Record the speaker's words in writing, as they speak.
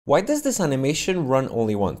Why does this animation run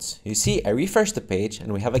only once? You see, I refresh the page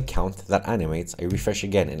and we have a count that animates. I refresh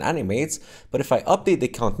again and animates, but if I update the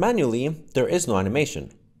count manually, there is no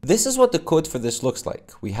animation. This is what the code for this looks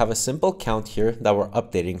like. We have a simple count here that we're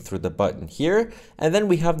updating through the button here, and then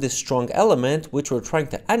we have this strong element which we're trying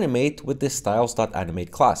to animate with this styles.animate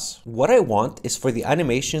class. What I want is for the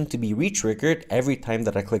animation to be re-triggered every time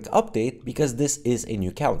that I click update because this is a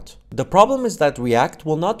new count. The problem is that React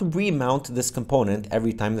will not remount this component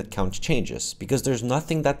every time that count changes because there's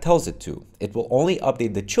nothing that tells it to. It will only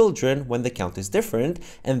update the children when the count is different,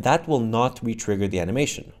 and that will not re-trigger the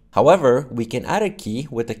animation. However, we can add a key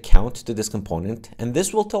with a count to this component, and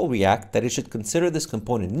this will tell React that it should consider this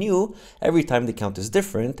component new every time the count is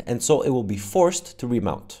different, and so it will be forced to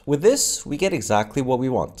remount. With this, we get exactly what we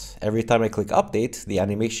want. Every time I click update, the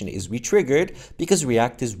animation is re-triggered because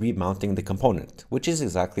React is remounting the component, which is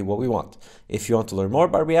exactly what we want. If you want to learn more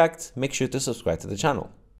about React, make sure to subscribe to the channel.